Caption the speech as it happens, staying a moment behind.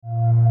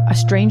a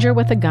stranger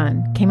with a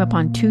gun came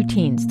upon two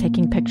teens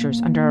taking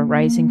pictures under a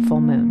rising full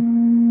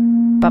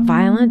moon. But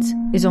violence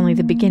is only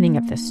the beginning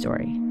of this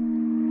story.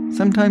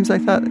 Sometimes I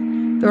thought,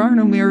 there are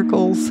no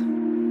miracles.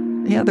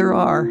 Yeah, there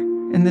are,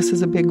 and this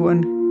is a big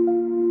one.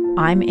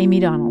 I'm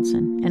Amy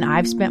Donaldson, and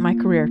I've spent my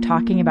career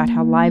talking about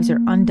how lives are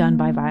undone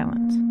by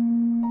violence.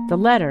 The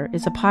Letter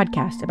is a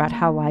podcast about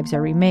how lives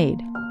are remade.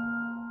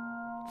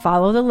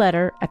 Follow The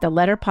Letter at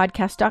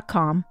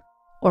theletterpodcast.com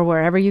or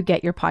wherever you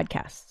get your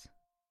podcasts.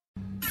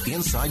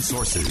 Inside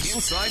Sources.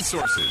 Inside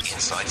Sources.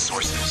 Inside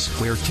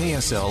Sources. Where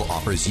KSL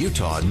offers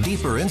Utah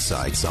deeper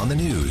insights on the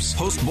news.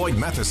 Host Boyd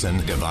Matheson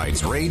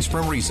divides rage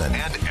from reason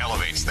and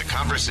elevates the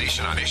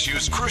conversation on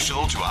issues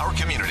crucial to our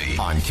community.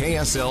 On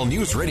KSL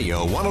News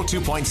Radio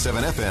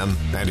 102.7 FM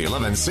and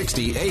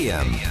 1160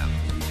 AM.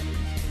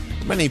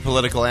 Many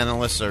political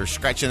analysts are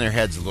scratching their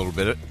heads a little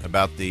bit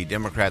about the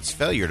Democrats'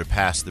 failure to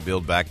pass the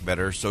Build Back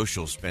Better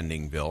social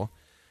spending bill.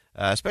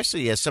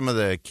 Especially as some of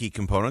the key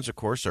components, of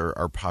course,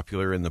 are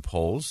popular in the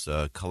polls.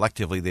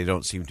 Collectively, they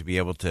don't seem to be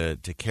able to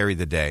carry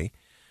the day.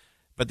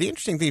 But the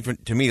interesting thing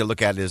to me to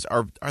look at is,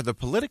 are the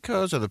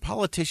politicos or the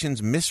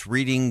politicians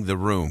misreading the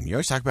room? You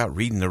always talk about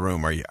reading the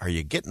room. Are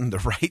you getting the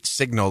right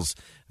signals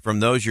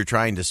from those you're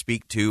trying to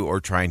speak to or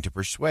trying to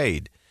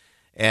persuade?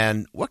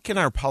 And what can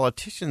our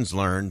politicians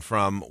learn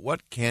from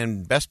what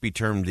can best be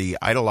termed the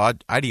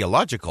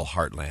ideological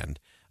heartland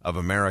of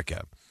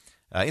America?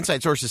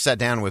 Inside Sources sat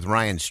down with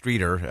Ryan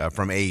Streeter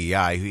from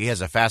AEI. He has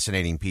a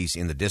fascinating piece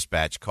in the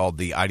Dispatch called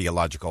The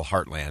Ideological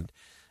Heartland.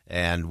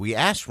 And we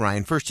asked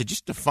Ryan first to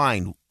just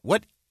define,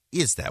 what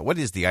is that? What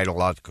is the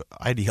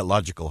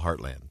ideological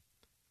heartland?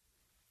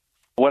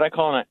 What I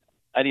call an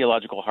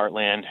ideological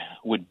heartland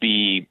would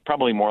be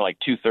probably more like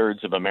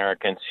two-thirds of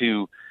Americans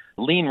who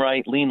lean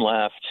right, lean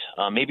left,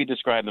 maybe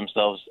describe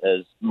themselves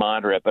as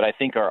moderate, but I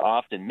think are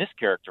often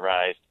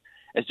mischaracterized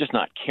as just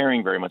not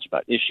caring very much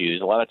about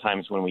issues. A lot of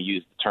times when we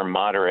use the term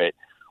moderate,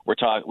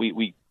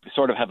 we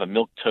sort of have a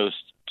milquetoast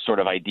sort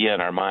of idea in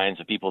our minds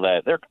of people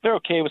that they're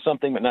okay with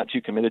something but not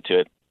too committed to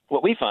it.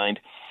 What we find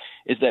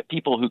is that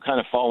people who kind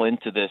of fall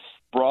into this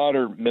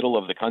broader middle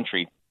of the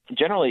country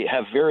generally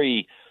have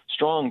very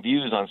strong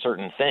views on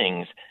certain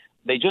things.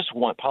 They just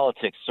want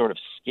politics sort of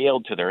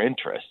scaled to their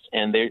interests,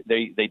 and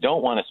they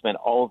don't want to spend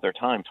all of their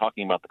time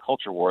talking about the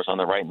culture wars on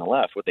the right and the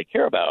left. What they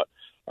care about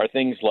are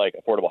things like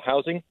affordable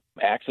housing,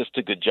 access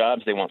to good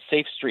jobs. They want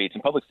safe streets,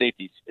 and public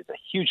safety is a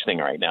huge thing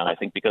right now, I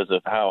think, because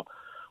of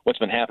what's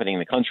been happening in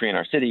the country and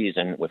our cities,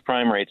 and with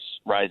crime rates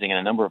rising in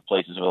a number of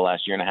places over the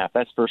last year and a half.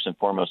 That's first and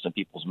foremost in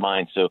people's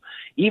minds. So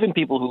even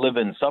people who live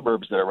in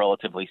suburbs that are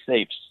relatively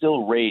safe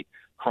still rate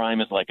crime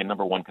as like a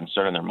number one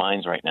concern in their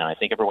minds right now. I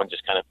think everyone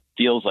just kind of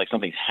feels like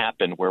something's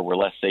happened where we're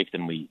less safe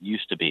than we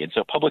used to be. And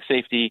so public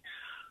safety,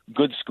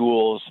 good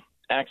schools,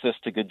 access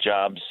to good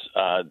jobs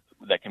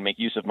that can make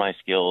use of my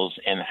skills,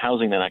 and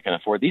housing that I can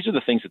afford. These are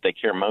the things that they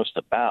care most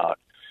about.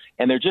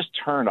 And they're just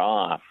turned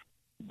off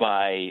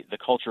by the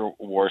culture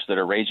wars that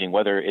are raging,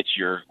 whether it's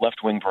your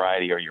left-wing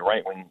variety or your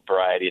right-wing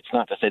variety. It's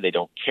not to say they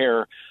don't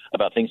care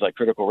about things like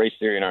critical race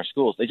theory in our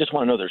schools. They just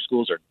want to know their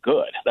schools are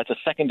good. That's a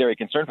secondary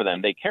concern for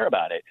them. They care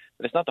about it,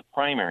 but it's not the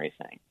primary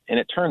thing. And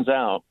it turns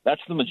out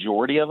that's the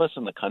majority of us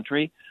in the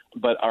country,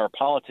 but our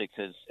politics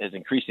has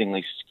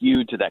increasingly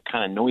skewed to that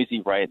kind of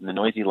noisy right and the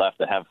noisy left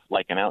that have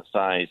like an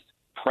outsized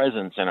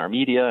presence in our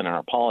media and in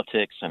our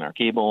politics and our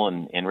cable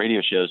and radio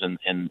shows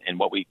and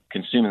what we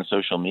consume in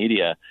social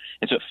media.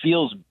 And so it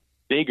feels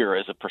bigger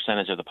as a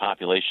percentage of the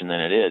population than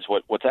it is.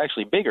 What's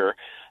actually bigger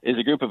is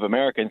a group of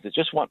Americans that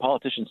just want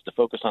politicians to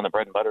focus on the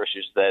bread and butter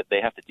issues that they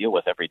have to deal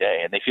with every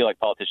day. And they feel like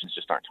politicians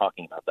just aren't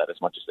talking about that as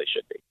much as they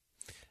should be.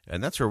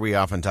 And that's where we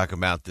often talk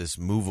about this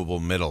movable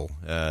middle.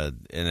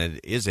 And it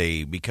is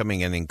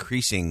becoming an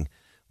increasingly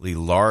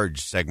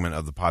large segment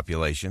of the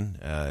population,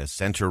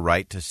 center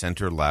right to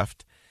center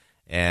left.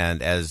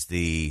 And as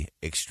the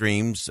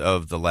extremes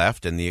of the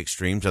left and the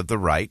extremes of the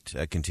right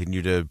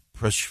continue to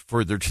push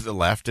further to the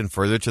left and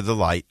further to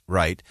the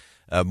right,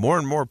 more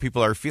and more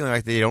people are feeling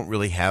like they don't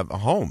really have a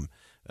home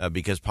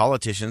because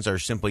politicians are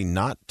simply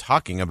not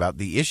talking about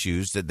the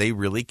issues that they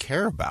really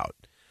care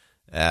about.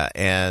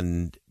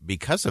 And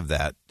because of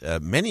that,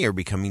 many are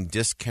becoming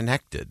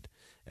disconnected.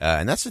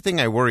 And that's the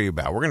thing I worry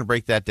about. We're going to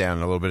break that down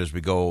a little bit as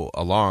we go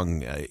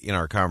along in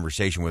our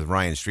conversation with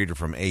Ryan Streeter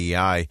from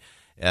AEI.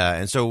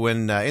 And so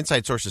when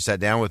Inside Sources sat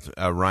down with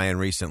Ryan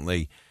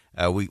recently,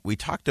 we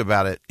talked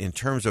about it in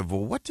terms of,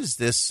 well, what does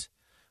this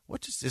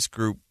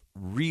group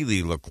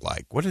really look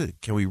like?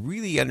 Can we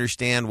really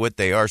understand what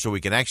they are so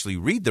we can actually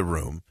read the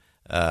room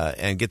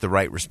and get the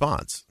right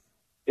response?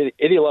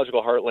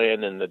 Ideological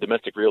heartland and the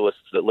domestic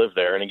realists that live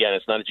there. And again,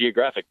 it's not a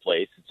geographic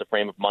place. It's a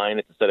frame of mind.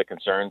 It's a set of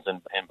concerns and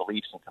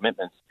beliefs and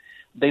commitments.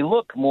 They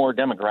look more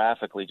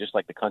demographically just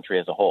like the country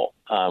as a whole.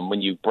 When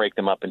you break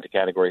them up into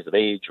categories of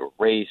age or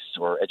race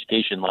or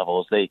education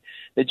levels, they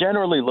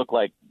generally look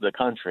like the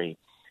country.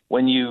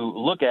 When you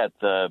look at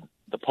the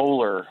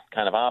polar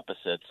kind of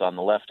opposites on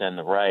the left and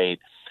the right,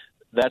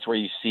 that's where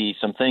you see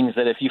some things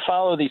that if you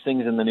follow these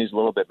things in the news a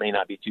little bit may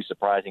not be too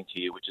surprising to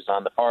you, which is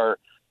on the far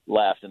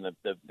left and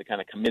the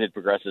kind of committed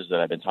progressives that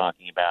I've been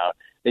talking about,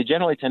 they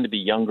generally tend to be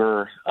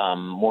younger,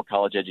 more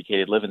college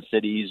educated, live in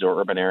cities or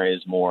urban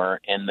areas more.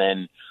 And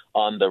then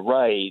on the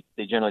right,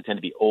 they generally tend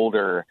to be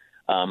older,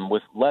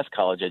 with less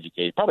college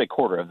educated. Probably a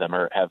quarter of them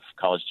have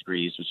college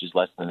degrees, which is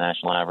less than the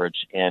national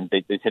average, and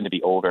they tend to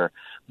be older.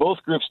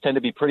 Both groups tend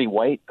to be pretty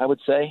white, I would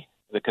say.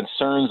 The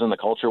concerns and the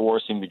culture war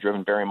seem to be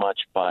driven very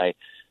much by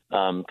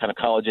kind of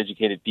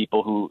college-educated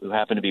people who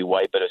happen to be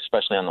white, but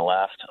especially on the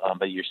left.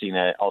 But you're seeing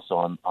that also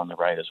on the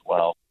right as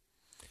well.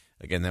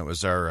 Again, that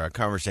was our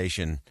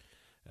conversation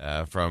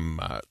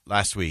from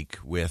last week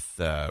with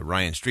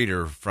Ryan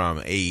Streeter from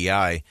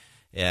AEI.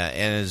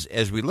 And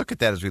as we look at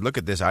that, as we look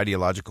at this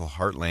ideological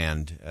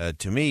heartland,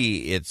 to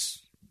me,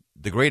 it's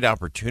the great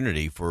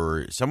opportunity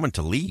for someone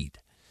to lead.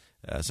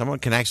 Someone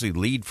can actually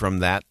lead from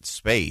that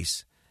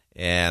space,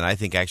 and I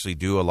think actually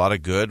do a lot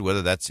of good,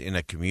 whether that's in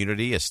a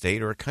community, a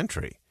state, or a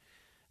country,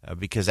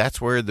 because that's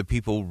where the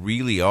people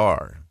really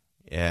are.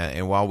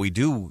 And while we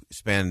do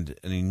spend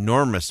an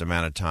enormous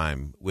amount of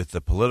time with the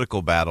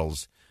political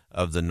battles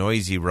of the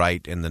noisy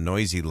right and the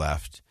noisy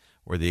left,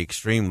 or the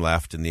extreme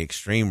left and the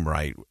extreme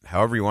right,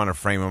 however you want to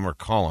frame them or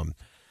call them,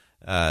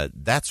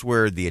 that's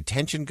where the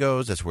attention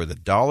goes. That's where the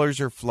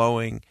dollars are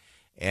flowing.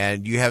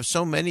 And you have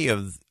so many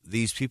of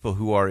these people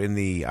who are in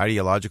the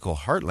ideological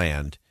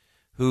heartland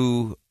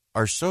who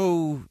are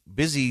so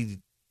busy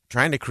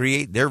trying to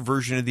create their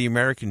version of the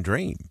American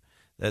dream,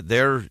 that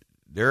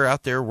they're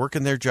out there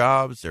working their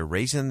jobs, they're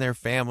raising their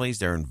families,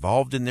 they're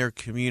involved in their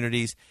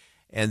communities,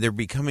 and they're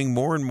becoming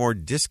more and more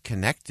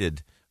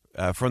disconnected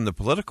from the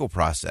political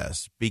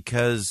process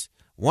because,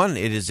 one,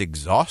 it is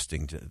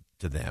exhausting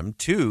to them.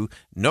 Two,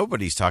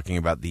 nobody's talking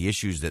about the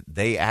issues that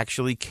they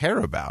actually care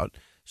about.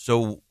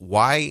 So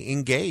why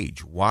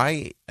engage?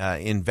 Why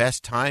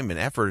invest time and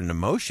effort and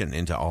emotion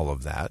into all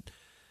of that?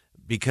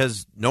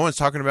 Because no one's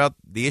talking about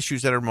the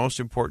issues that are most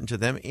important to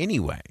them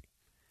anyway.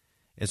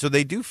 And so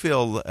they do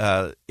feel,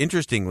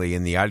 interestingly,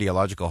 in the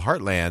ideological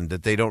heartland,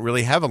 that they don't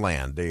really have a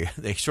land.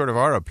 They sort of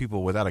are a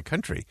people without a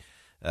country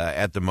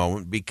at the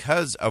moment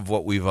because of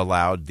what we've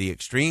allowed the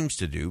extremes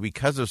to do,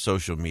 because of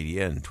social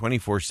media and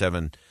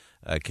 24/7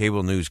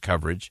 cable news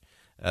coverage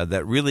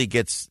that really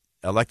gets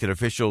elected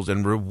officials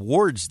and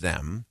rewards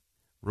them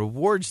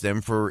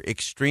for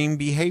extreme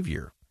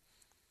behavior.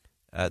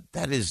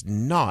 That is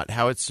not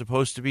how it's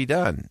supposed to be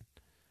done.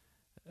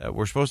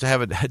 We're supposed to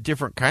have a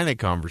different kind of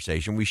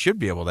conversation. We should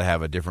be able to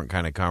have a different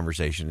kind of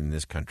conversation in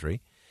this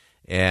country.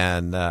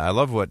 And I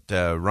love what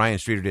Ryan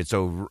Streeter did.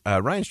 So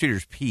Ryan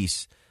Streeter's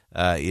piece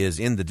is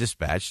in The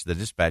Dispatch,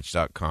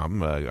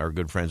 thedispatch.com, our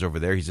good friends over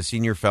there. He's a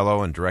senior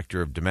fellow and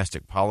director of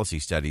domestic policy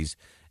studies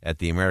at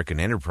the American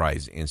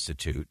Enterprise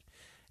Institute.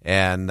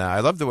 And I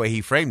love the way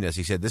he framed this.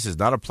 He said, this is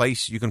not a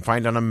place you can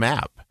find on a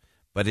map,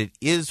 but it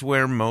is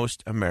where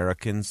most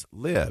Americans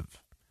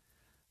live.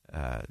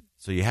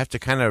 So you have to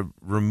kind of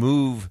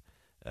remove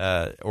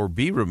or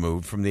be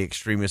removed from the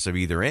extremists of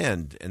either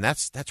end, and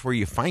that's where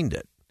you find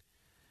it.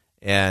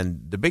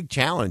 And the big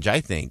challenge,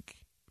 I think,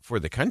 for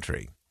the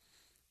country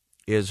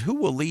is who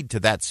will lead to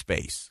that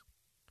space?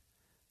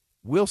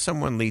 Will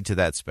someone lead to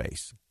that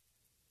space?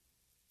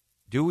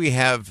 Do we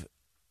have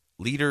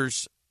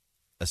leaders,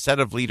 a set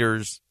of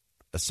leaders,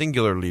 a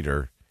singular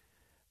leader,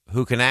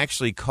 who can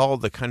actually call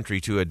the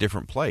country to a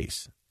different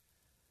place?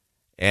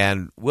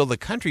 And will the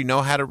country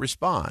know how to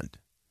respond?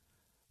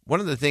 One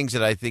of the things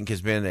that I think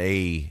has been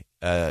a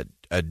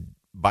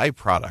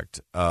byproduct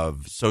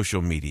of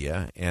social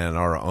media and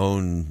our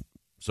own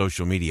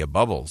social media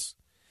bubbles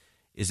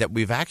is that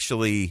we've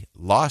actually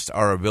lost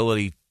our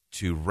ability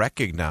to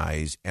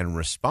recognize and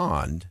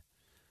respond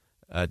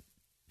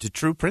to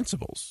true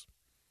principles.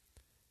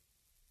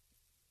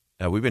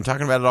 We've been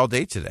talking about it all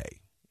day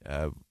today.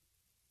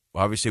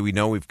 Obviously, we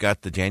know we've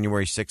got the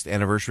January 6th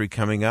anniversary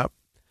coming up.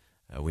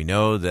 We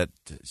know that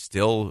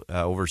still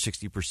over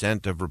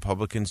 60% of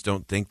Republicans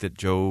don't think that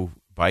Joe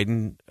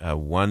Biden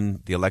won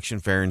the election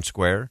fair and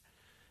square.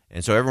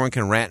 And so everyone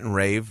can rant and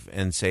rave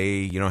and say,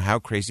 you know, how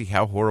crazy,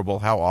 how horrible,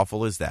 how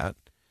awful is that?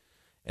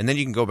 And then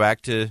you can go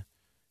back to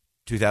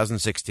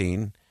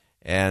 2016,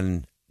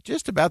 and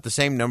just about the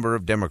same number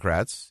of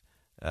Democrats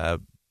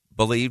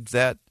believed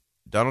that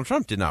Donald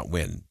Trump did not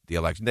win the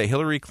election, that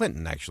Hillary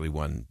Clinton actually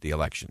won the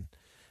election.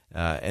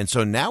 And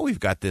so now we've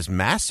got this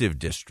massive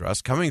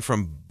distrust coming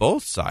from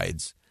both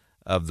sides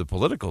of the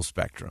political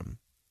spectrum.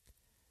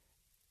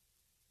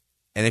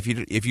 And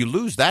if you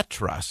lose that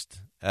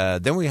trust,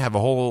 then we have a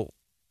whole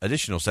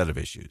additional set of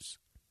issues.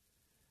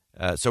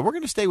 So we're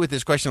going to stay with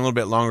this question a little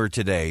bit longer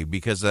today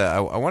because I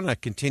want to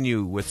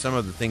continue with some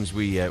of the things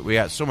we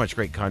got so much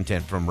great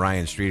content from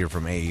Ryan Streeter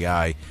from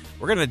AEI.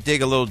 We're going to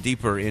dig a little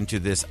deeper into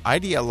this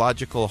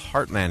ideological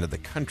heartland of the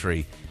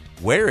country,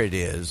 where it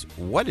is,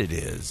 what it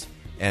is,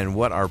 and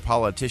what our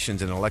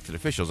politicians and elected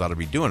officials ought to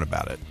be doing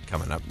about it,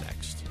 coming up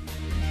next.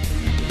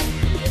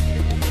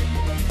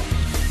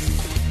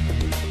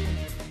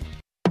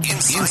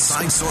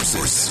 Inside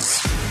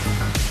Sources.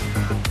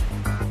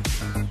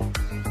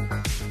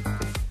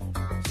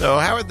 So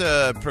how are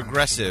the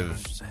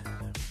progressives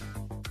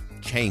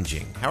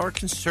changing? How are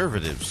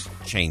conservatives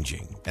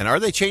changing? And are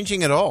they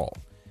changing at all?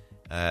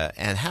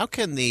 And how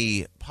can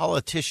the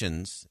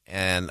politicians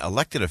and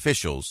elected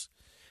officials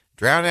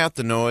drown out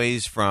the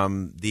noise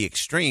from the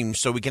extremes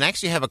so we can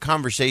actually have a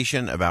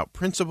conversation about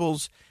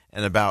principles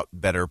and about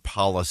better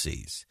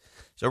policies?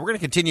 So we're going to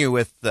continue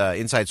with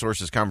Inside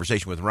Sources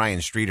conversation with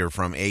Ryan Streeter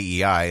from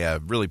AEI, a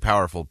really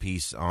powerful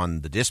piece on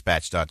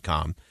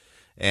thedispatch.com.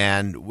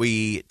 And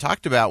we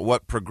talked about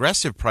what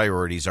progressive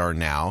priorities are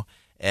now.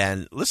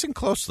 And listen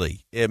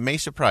closely. It may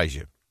surprise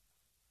you.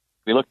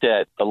 We looked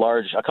at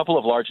a couple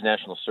of large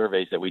national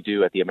surveys that we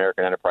do at the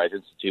American Enterprise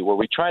Institute, where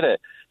we try to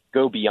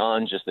go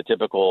beyond just the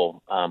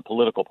typical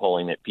political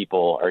polling that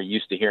people are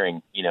used to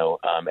hearing,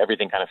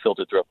 everything kind of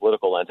filtered through a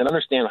political lens, and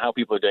understand how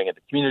people are doing at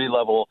the community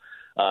level,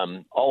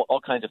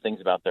 all kinds of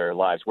things about their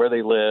lives, where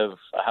they live,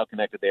 how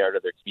connected they are to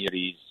their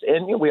communities.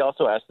 And we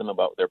also ask them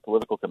about their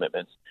political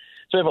commitments.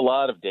 So we have a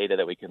lot of data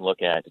that we can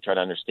look at to try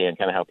to understand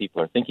kind of how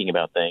people are thinking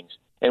about things.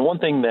 And one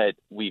thing that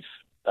we've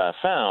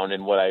found,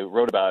 and what I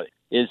wrote about,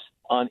 is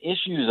on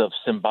issues of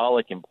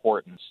symbolic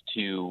importance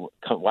to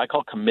what I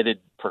call committed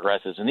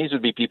progressives. And these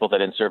would be people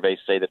that in surveys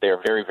say that they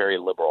are very, very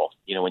liberal,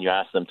 when you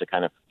ask them to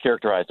kind of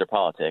characterize their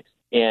politics.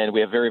 And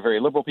we have very, very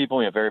liberal people.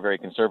 We have very, very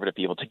conservative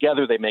people.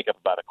 Together, they make up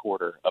about a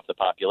quarter of the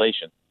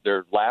population.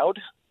 They're loud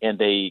and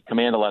they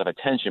command a lot of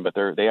attention, but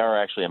they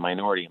are actually a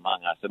minority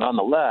among us. And on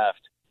the left,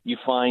 you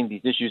find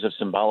these issues of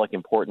symbolic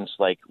importance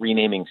like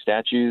renaming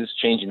statues,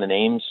 changing the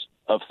names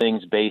of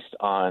things based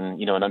on,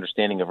 an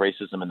understanding of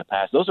racism in the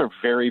past. Those are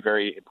very,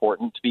 very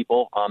important to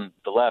people on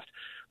the left.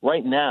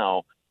 Right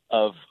now,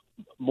 of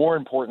more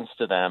importance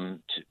to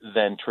them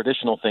than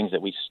traditional things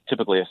that we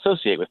typically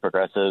associate with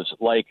progressives,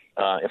 like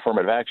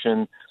affirmative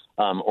action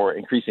or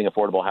increasing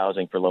affordable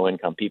housing for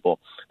low-income people.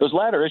 Those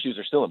latter issues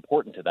are still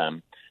important to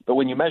them, but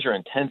when you measure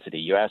intensity,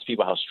 you ask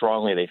people how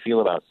strongly they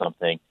feel about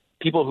something.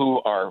 People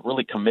who are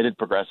really committed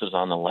progressives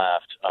on the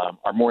left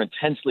are more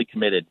intensely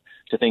committed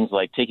to things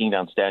like taking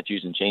down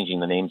statues and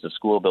changing the names of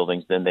school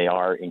buildings than they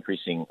are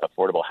increasing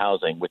affordable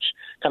housing, which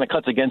kind of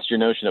cuts against your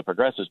notion of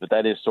progressives, but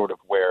that is sort of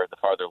where the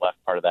farther left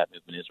part of that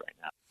movement is right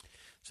now.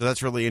 So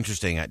that's really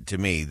interesting to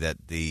me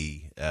that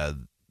the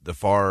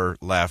far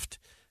left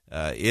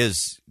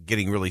is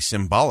getting really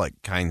symbolic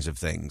kinds of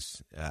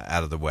things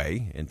out of the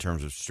way in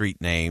terms of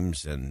street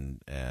names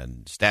and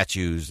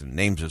statues and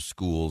names of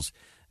schools,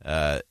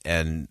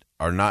 and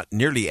are not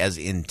nearly as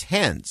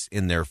intense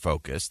in their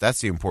focus.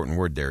 That's the important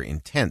word there,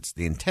 intense.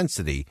 The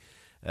intensity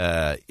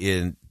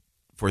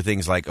for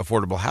things like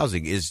affordable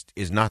housing is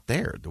not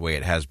there the way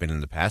it has been in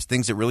the past,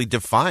 things that really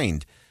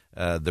defined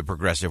the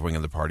progressive wing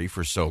of the party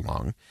for so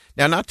long.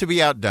 Now, not to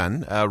be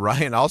outdone,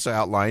 Ryan also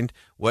outlined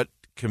what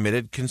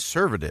committed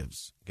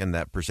conservatives, again,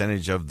 that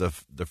percentage of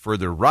the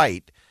further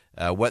right,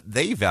 what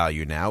they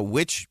value now,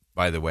 which,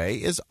 by the way,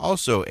 is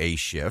also a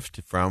shift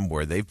from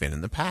where they've been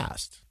in the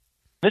past.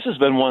 This has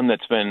been one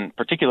that's been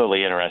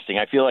particularly interesting.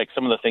 I feel like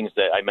some of the things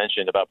that I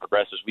mentioned about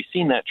progressives, we've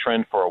seen that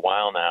trend for a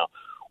while now.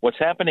 What's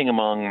happening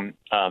among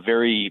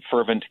very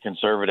fervent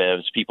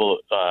conservatives, people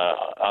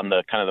on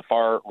the kind of the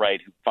far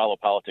right who follow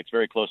politics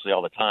very closely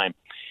all the time,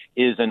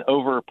 is an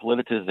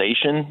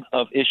over-politicization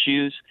of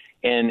issues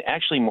and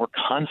actually more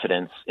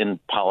confidence in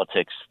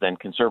politics than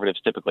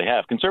conservatives typically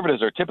have.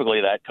 Conservatives are typically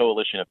that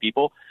coalition of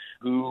people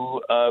who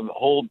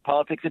hold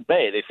politics at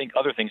bay. They think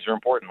other things are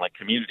important, like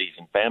communities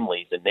and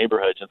families and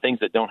neighborhoods and things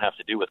that don't have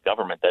to do with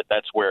government.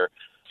 That's where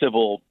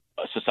civil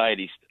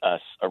society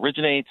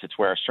originates. It's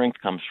where our strength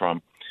comes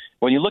from.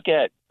 When you look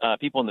at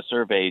people in the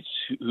surveys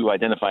who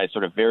identify as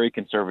sort of very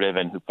conservative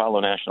and who follow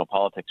national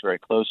politics very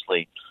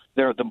closely,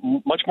 they're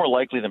much more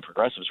likely than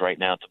progressives right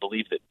now to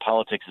believe that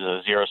politics is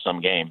a zero-sum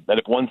game, that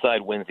if one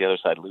side wins, the other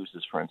side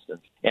loses, for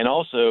instance. And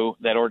also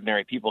that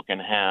ordinary people can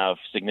have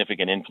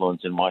significant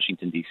influence in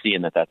Washington, D.C.,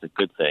 and that's a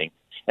good thing.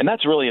 And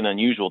that's really an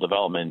unusual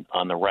development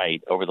on the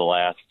right over the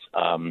last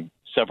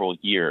several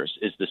years,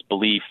 is this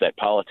belief that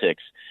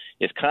politics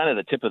is kind of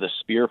the tip of the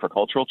spear for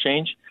cultural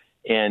change.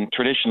 And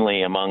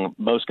traditionally, among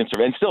most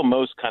conservatives, and still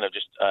most kind of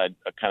just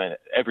kind of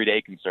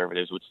everyday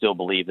conservatives would still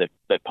believe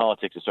that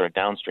politics is sort of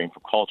downstream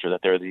from culture, that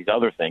there are these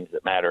other things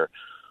that matter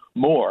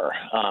more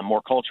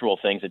cultural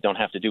things that don't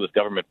have to do with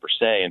government per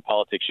se, and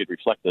politics should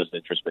reflect those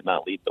interests but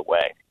not lead the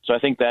way. So I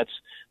think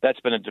that's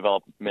been a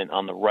development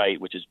on the right,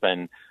 which has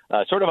been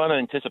sort of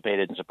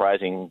unanticipated and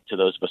surprising to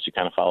those of us who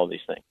kind of follow these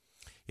things.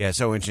 Yeah, it's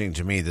so interesting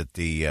to me that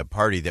the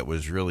party that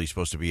was really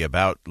supposed to be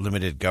about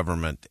limited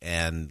government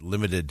and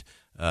limited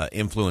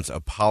influence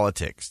of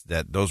politics,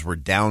 that those were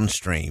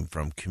downstream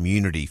from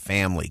community,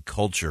 family,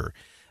 culture,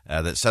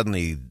 that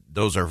suddenly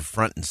those are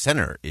front and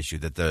center issue,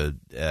 that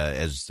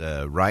as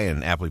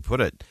Ryan aptly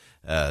put it,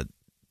 the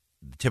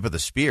tip of the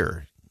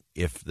spear.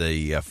 If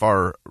the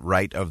far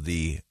right of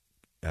the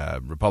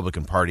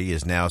Republican Party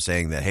is now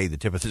saying that, hey, the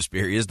tip of the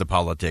spear is the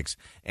politics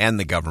and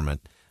the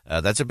government,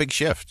 that's a big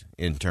shift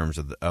in terms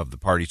of the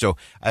party. So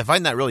I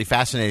find that really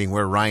fascinating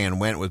where Ryan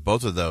went with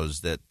both of those,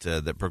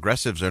 that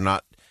progressives are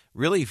not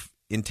really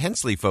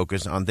intensely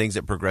focused on things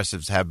that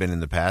progressives have been in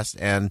the past,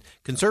 and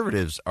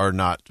conservatives are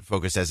not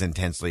focused as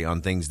intensely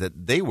on things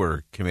that they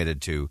were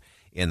committed to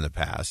in the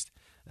past.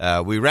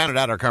 We rounded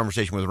out our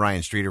conversation with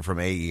Ryan Streeter from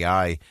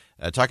AEI,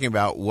 talking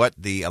about what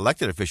the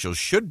elected officials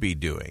should be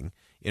doing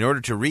in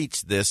order to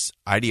reach this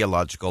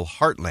ideological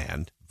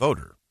heartland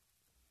voter.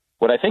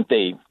 What I think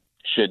they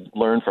should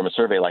learn from a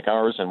survey like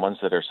ours and ones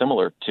that are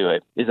similar to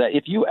it is that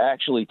if you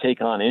actually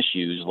take on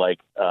issues like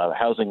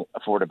housing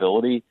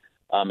affordability,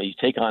 you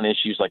take on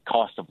issues like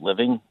cost of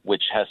living,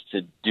 which has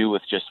to do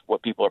with just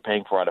what people are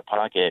paying for out of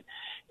pocket,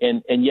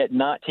 and yet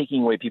not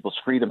taking away people's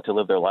freedom to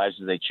live their lives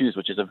as they choose,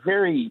 which is a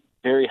very,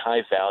 very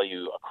high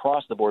value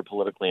across the board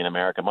politically in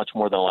America, much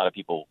more than a lot of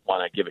people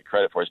want to give it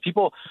credit for. Is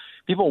people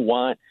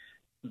want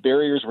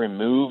barriers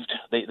removed.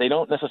 They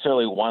don't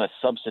necessarily want a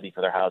subsidy for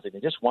their housing. They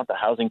just want the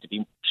housing to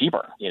be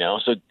cheaper,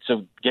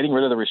 So getting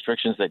rid of the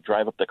restrictions that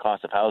drive up the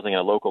cost of housing at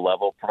a local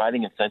level,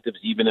 providing incentives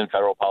even in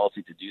federal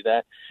policy to do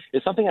that,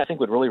 is something I think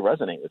would really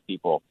resonate with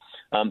people.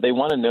 They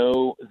want to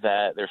know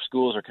that their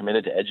schools are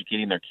committed to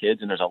educating their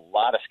kids, and there's a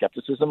lot of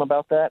skepticism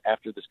about that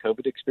after this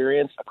COVID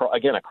experience.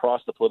 Again,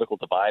 across the political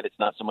divide, it's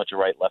not so much a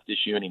right-left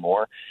issue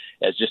anymore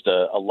as just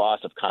a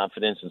loss of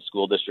confidence in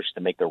school districts to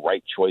make the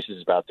right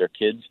choices about their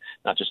kids,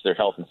 not just their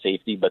health and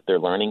safety, but their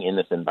learning in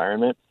this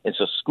environment. And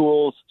so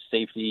schools,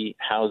 safety,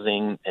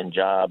 housing, and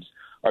jobs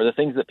are the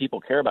things that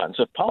people care about. And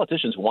so if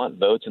politicians want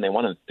votes and they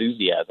want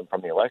enthusiasm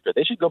from the electorate,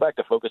 they should go back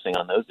to focusing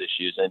on those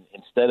issues and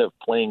instead of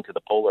playing to the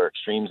polar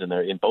extremes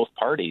in both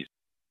parties.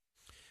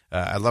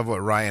 I love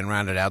what Ryan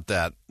rounded out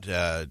that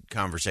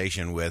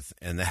conversation with,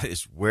 and that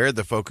is where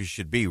the focus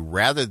should be,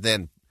 rather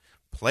than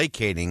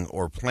placating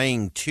or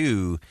playing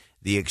to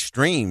the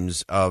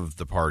extremes of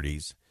the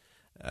parties.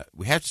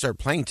 We have to start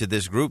playing to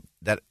this group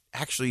that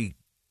actually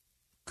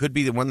could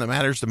be the one that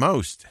matters the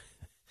most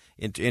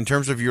in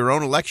terms of your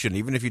own election.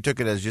 Even if you took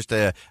it as just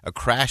a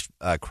crass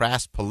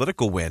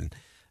political win,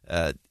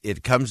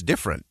 it comes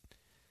different.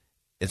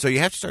 And so you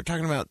have to start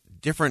talking about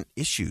different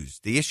issues,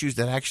 the issues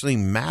that actually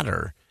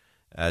matter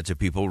to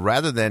people,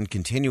 rather than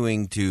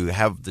continuing to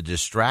have the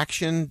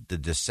distraction, the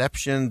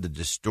deception, the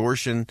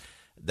distortion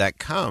that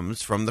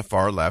comes from the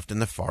far left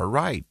and the far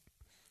right.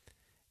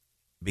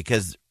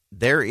 Because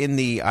they're in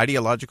the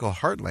ideological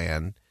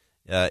heartland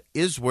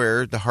is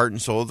where the heart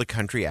and soul of the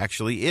country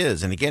actually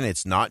is. And again,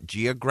 it's not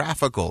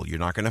geographical. You're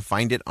not going to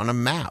find it on a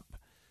map.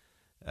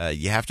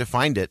 You have to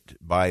find it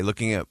by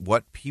looking at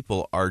what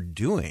people are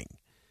doing.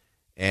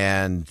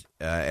 And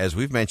as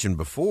we've mentioned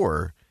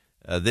before,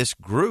 this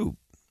group,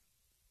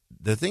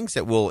 the things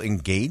that will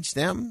engage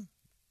them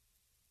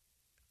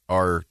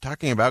are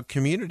talking about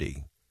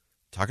community,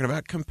 talking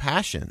about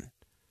compassion,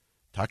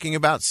 talking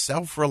about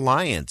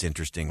self-reliance,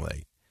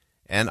 interestingly,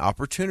 and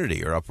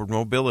opportunity or upward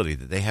mobility,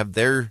 that they have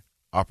their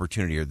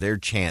opportunity or their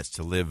chance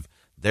to live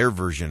their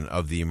version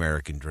of the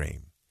American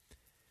dream.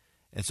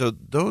 And so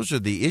those are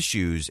the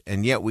issues,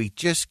 and yet we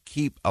just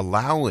keep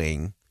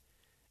allowing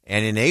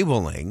and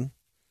enabling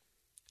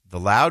the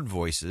loud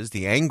voices,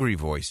 the angry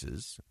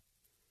voices,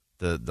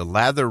 the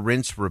lather,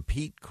 rinse,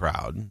 repeat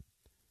crowd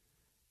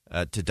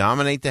to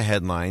dominate the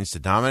headlines, to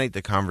dominate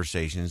the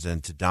conversations,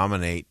 and to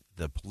dominate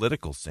the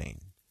political scene.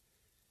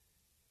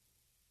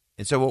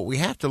 And so what we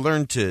have to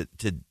learn to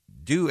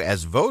do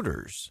as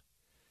voters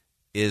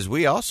is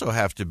we also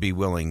have to be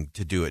willing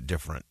to do it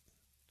different.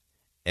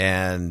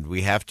 And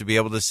we have to be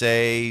able to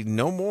say,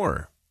 no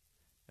more.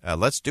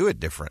 Let's do it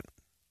different.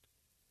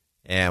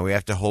 And we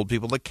have to hold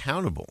people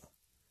accountable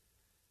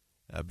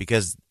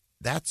because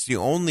that's the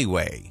only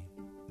way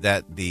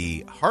that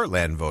the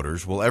Heartland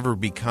voters will ever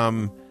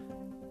become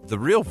the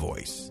real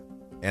voice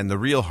and the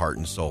real heart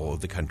and soul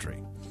of the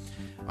country.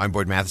 I'm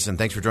Boyd Matheson.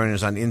 Thanks for joining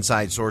us on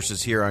Inside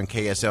Sources here on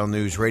KSL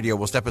News Radio.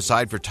 We'll step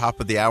aside for top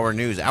of the hour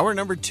news. Hour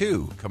number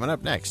 2 coming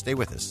up next. Stay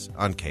with us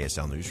on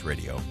KSL News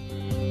Radio.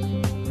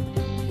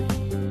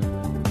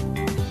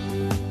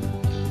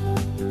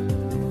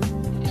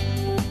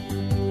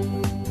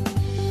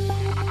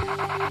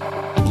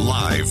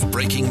 Live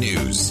breaking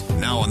news.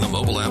 Now on the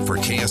mobile app for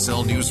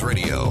KSL News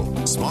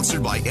Radio.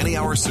 Sponsored by Any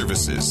Hour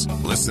Services.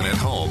 Listen at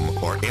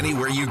home or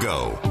anywhere you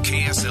go.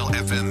 KSL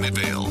FM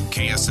Midvale.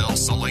 KSL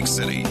Salt Lake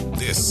City.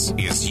 This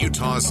is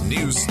Utah's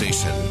news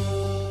station.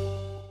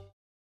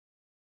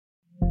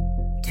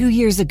 2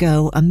 years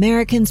ago,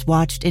 Americans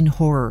watched in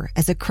horror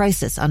as a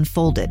crisis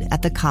unfolded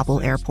at the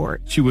Kabul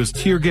airport. She was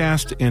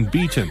tear-gassed and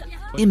beaten.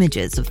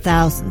 Images of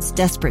thousands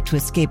desperate to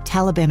escape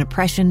Taliban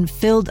oppression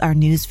filled our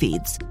news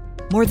feeds.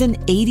 More than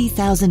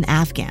 80,000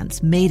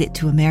 Afghans made it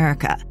to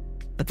America.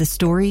 But the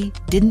story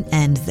didn't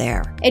end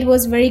there. It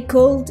was very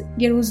cold.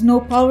 There was no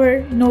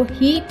power, no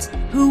heat.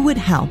 Who would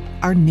help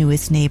our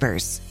newest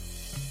neighbors?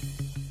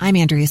 I'm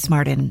Andrea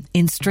Smartin.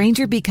 In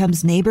Stranger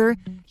Becomes Neighbor,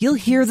 you'll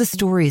hear the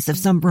stories of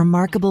some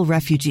remarkable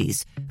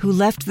refugees who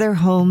left their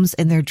homes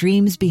and their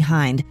dreams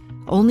behind,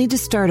 only to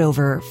start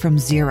over from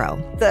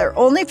zero. Their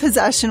only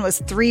possession was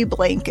 3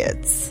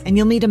 blankets. And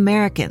you'll meet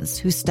Americans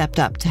who stepped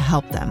up to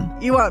help them.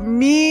 You want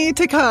me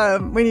to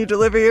come when you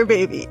deliver your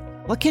baby.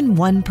 What can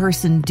one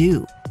person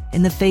do?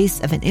 in the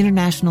face of an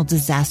international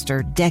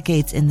disaster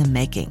decades in the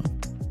making.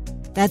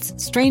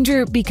 That's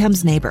Stranger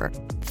Becomes Neighbor.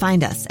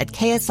 Find us at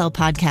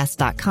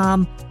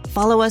kslpodcast.com.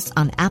 Follow us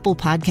on Apple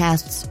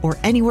Podcasts or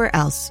anywhere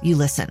else you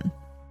listen.